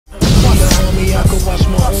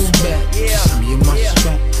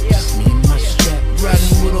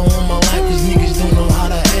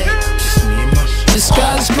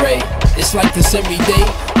practice every day.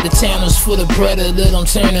 The town is full of predator, I'm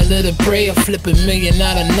turning to the prey. I flip $1 million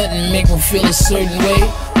out of nothing, make them feel a certain way.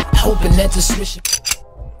 Hoping that the switch.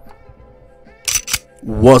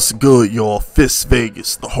 What's good, y'all? Fisk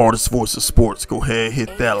Vegas, the hardest voice of sports. Go ahead,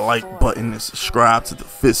 hit that like button and subscribe to the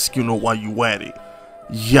Fisk. You know why you at it.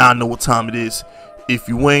 Y'all know what time it is. If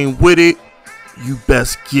you ain't with it, you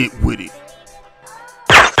best get with it.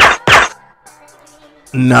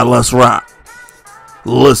 Now let's rock.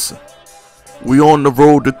 Listen, we on the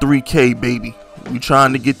road to 3K, baby. We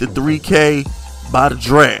trying to get to 3K by the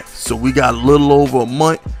draft. So we got a little over a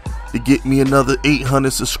month to get me another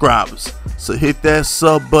 800 subscribers. So hit that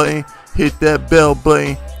sub button, hit that bell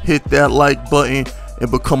button, hit that like button,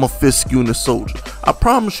 and become a Fisk unit soldier. I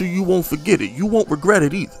promise you, you won't forget it. You won't regret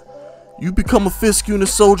it either. You become a Fisk unit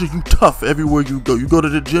soldier, you tough everywhere you go. You go to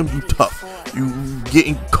the gym, you tough. You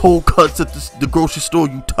getting cold cuts at the grocery store,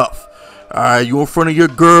 you tough. Alright, you in front of your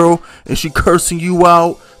girl and she cursing you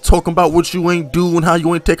out, talking about what you ain't do and how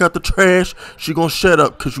you ain't take out the trash. She gonna shut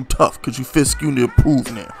up because you tough, because you Fisk unit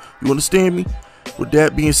approved now. You understand me? With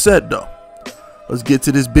that being said though, let's get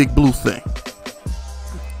to this big blue thing.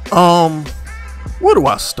 Where do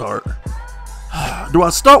I start? Do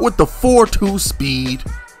I start with the 4.2 speed?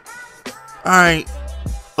 Alright,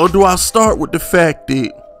 or do I start with the fact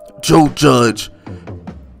that Joe Judge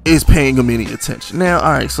is paying him any attention? Now,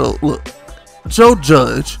 alright, so look, Joe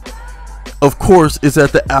Judge, of course, is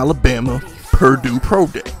at the Alabama-Purdue Pro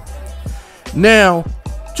Day. Now,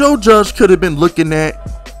 Joe Judge could have been looking at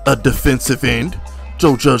a defensive end.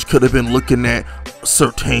 Joe Judge could have been looking at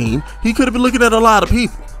Surtain. He could have been looking at a lot of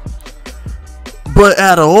people. But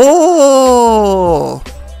out of all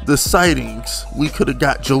the sightings we could have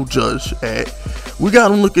got Joe Judge at, we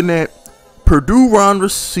got him looking at Purdue wide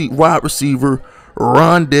receiver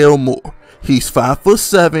Rondale Moore. He's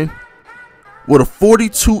 5'7" with a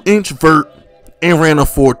 42-inch vert and ran a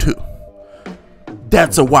 4.2.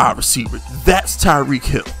 That's a wide receiver. That's Tyreek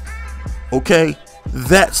Hill. Okay,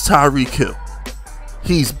 that's Tyreek Hill.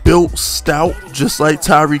 He's built stout just like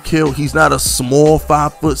Tyreek Hill. He's not a small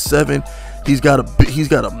 5'7". He's got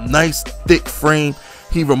a nice thick frame.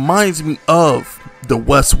 He reminds me of the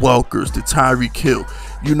Wes Welkers, the Tyreek Hill.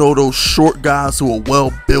 You know, those short guys who are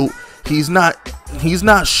well built. He's not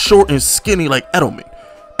short and skinny like Edelman.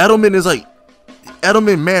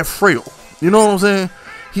 Edelman mad frail. You know what I'm saying?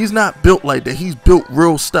 He's not built like that. He's built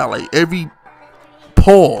real style, like every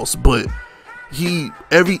pause, but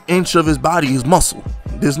every inch of his body is muscle.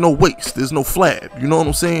 There's no waist, there's no flab. You know what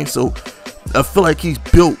I'm saying? So I feel like he's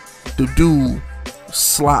built to do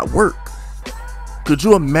slot work. Could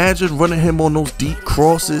you imagine running him on those deep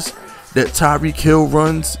crosses that Tyreek Hill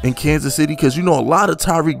runs in Kansas City? Because you know a lot of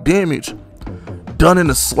Tyreek damage done in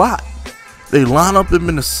the slot. They line up him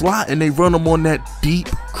in the slot and they run him on that deep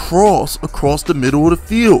cross across the middle of the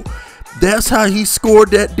field. That's how he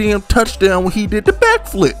scored that damn touchdown when he did the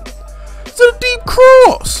backflip. It's a deep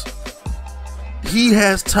cross. He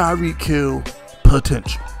has Tyreek Hill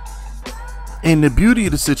potential. And the beauty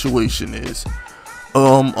of the situation is,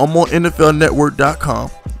 I'm on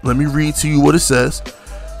NFLnetwork.com. Let me read to you what it says.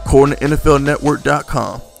 According to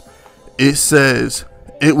NFLnetwork.com, it says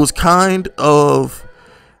it was kind of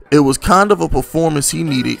a performance he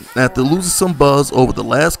needed after losing some buzz over the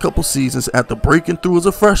last couple seasons. After breaking through as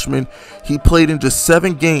a freshman, he played in just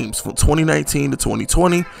 7 games from 2019 to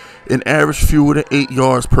 2020 and averaged fewer than 8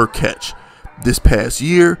 yards per catch. This past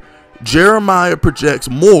year, Jeremiah projects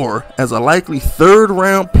Moore as a likely 3rd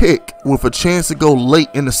round pick with a chance to go late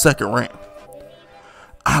in the 2nd round.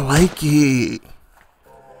 I like it.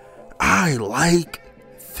 I like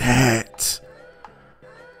that.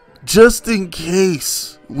 Just in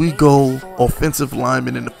case we go offensive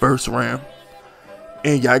lineman in the 1st round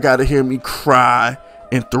and y'all gotta hear me cry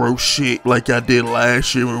and throw shit like I did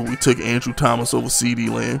last year when we took Andrew Thomas over CeeDee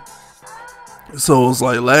Lamb. So it's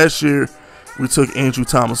like last year we took Andrew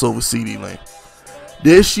Thomas over CeeDee Lamb.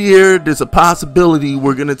 This year, there's a possibility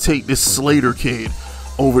we're going to take this Slater kid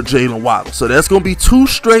over Jalen Waddle. So that's going to be 2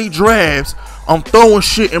 straight drafts. I'm throwing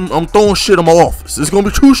shit in my office. It's going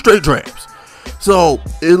to be 2 straight drafts. So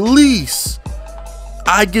at least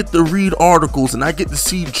I get to read articles and I get to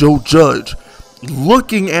see Joe Judge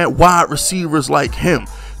looking at wide receivers like him,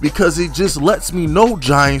 because it just lets me know,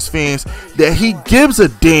 Giants fans, that he gives a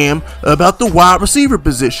damn about the wide receiver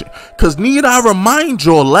position. Because need I remind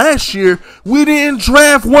y'all, last year we didn't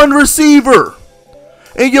draft 1 receiver,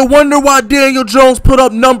 and you wonder why Daniel Jones put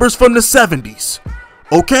up numbers from the 70s.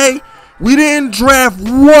 Okay, we didn't draft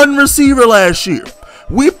 1 receiver last year.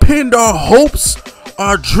 We pinned our hopes,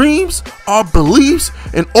 our dreams, our beliefs,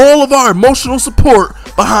 and all of our emotional support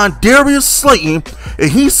behind Darius Slayton,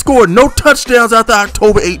 and he scored no touchdowns after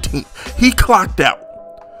October 18th. He clocked out.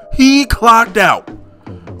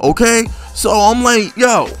 Okay? So I'm like,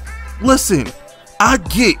 yo, listen, I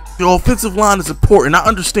get the offensive line is important. I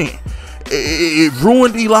understand. It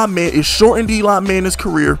ruined Eli Manning. It shortened Eli Manning's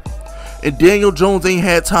career. And Daniel Jones ain't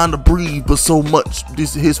had time to breathe but so much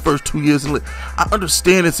his first 2 years in the league. I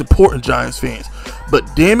understand it's important, Giants fans.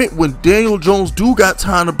 But damn it, when Daniel Jones do got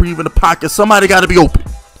time to breathe in the pocket, somebody got to be open.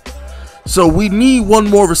 So we need one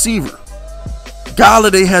more receiver.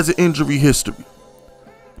 Galladay has an injury history.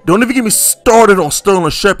 Don't even get me started on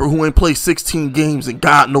Sterling Shepard, who ain't played 16 games and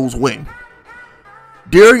God knows when.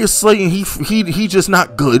 Darius Slayton, he just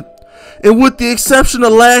not good. And with the exception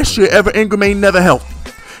of last year, Evan Ingram ain't never healthy.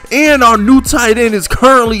 And our new tight end is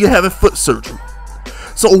currently having foot surgery.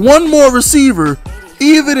 So one more receiver,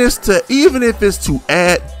 even if it's to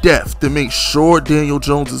add depth to make sure Daniel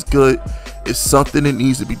Jones is good, is something that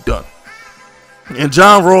needs to be done. And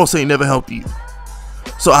John Ross ain't never helped either.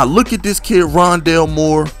 So I look at this kid, Rondale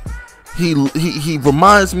Moore. He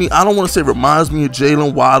reminds me, I don't want to say reminds me of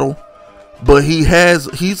Jalen Waddle, but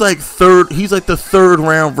he's like the third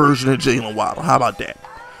round version of Jalen Waddle. How about that?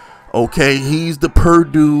 Okay, he's the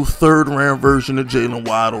Purdue third round version of Jalen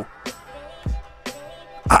Waddle.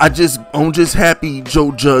 I'm just happy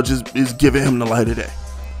Joe Judge is giving him the light of day.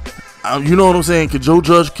 You know what I'm saying? Cause Joe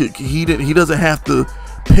Judge he doesn't have to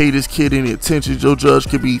pay this kid any attention. Joe Judge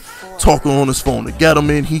could be talking on his phone to get him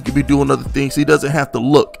in. He could be doing other things. He doesn't have to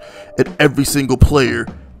look at every single player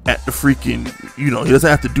at the freaking, he doesn't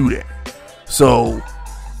have to do that. So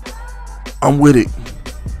I'm with it.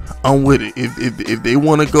 If they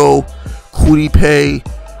want to go Kwity Paye,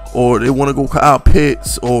 or they want to go Kyle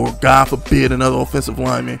Pitts, or God forbid another offensive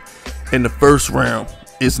lineman in the first round,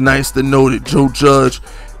 it's nice to know that Joe Judge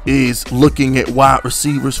is looking at wide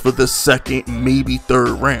receivers for the second, maybe third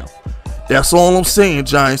round. That's all I'm saying,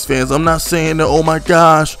 Giants fans. I'm not saying that, oh my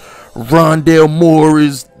gosh, Rondale Moore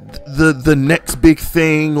is the next big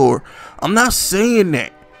thing, or I'm not saying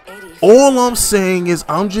that. All I'm saying is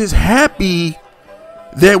I'm just happy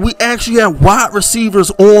that we actually have wide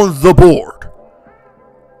receivers on the board.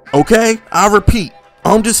 Okay? I repeat,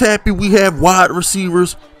 I'm just happy we have wide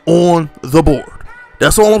receivers on the board.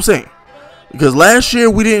 That's all I'm saying. Because last year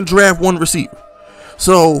we didn't draft one receiver.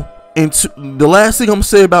 So, the last thing I'm going to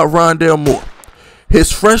say about Rondale Moore.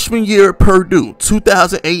 His freshman year at Purdue,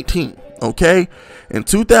 2018. Okay? In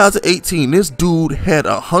 2018, this dude had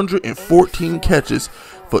 114 catches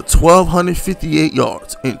for 1,258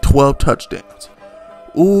 yards and 12 touchdowns.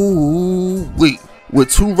 Ooh, wait,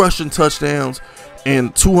 with 2 rushing touchdowns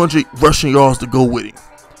and 200 rushing yards to go with him.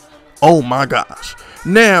 Oh my gosh.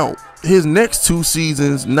 Now, his next 2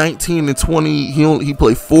 seasons, 19 and 20, he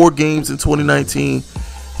played 4 games in 2019.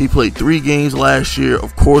 He played 3 games last year.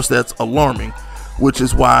 Of course, that's alarming, which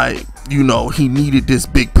is why, he needed this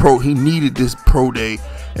he needed this pro day.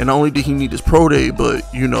 And not only did he need this pro day, but,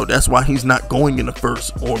 that's why he's not going in the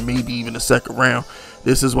first or maybe even the second round.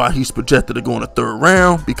 This is why he's projected to go in the third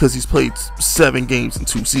round, because he's played 7 games in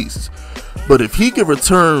 2 seasons. But if he can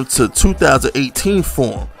return to 2018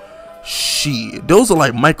 form, shit, those are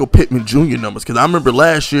like Michael Pittman Jr. numbers. Because I remember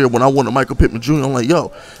last year when I wanted Michael Pittman Jr., I'm like,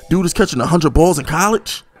 yo, dude is catching 100 balls in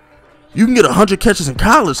college. You can get 100 catches in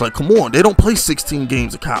college. Like, come on, they don't play 16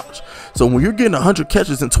 games in college. So when you're getting 100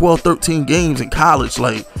 catches in 12, 13 games in college,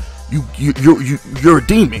 like, you're a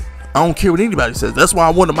demon. I don't care what anybody says. That's why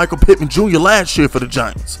I wanted Michael Pittman Jr. last year for the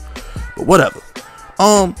Giants. But whatever.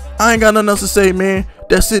 I ain't got nothing else to say, man.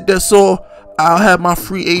 That's it. That's all. I'll have my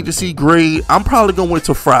free agency grade. I'm probably gonna wait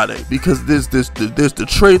till Friday, because there's the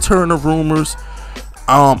Trey Turner rumors.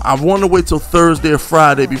 I want to wait till Thursday or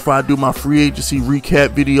Friday before I do my free agency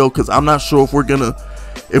recap video, because I'm not sure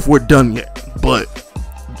if we're done yet. But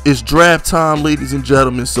it's draft time, ladies and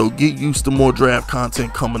gentlemen. So get used to more draft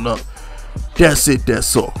content coming up. That's it.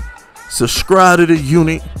 That's all. Subscribe to the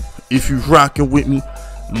unit if you're rocking with me.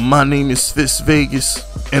 My name is Fisk Vegas,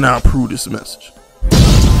 and I approve this message.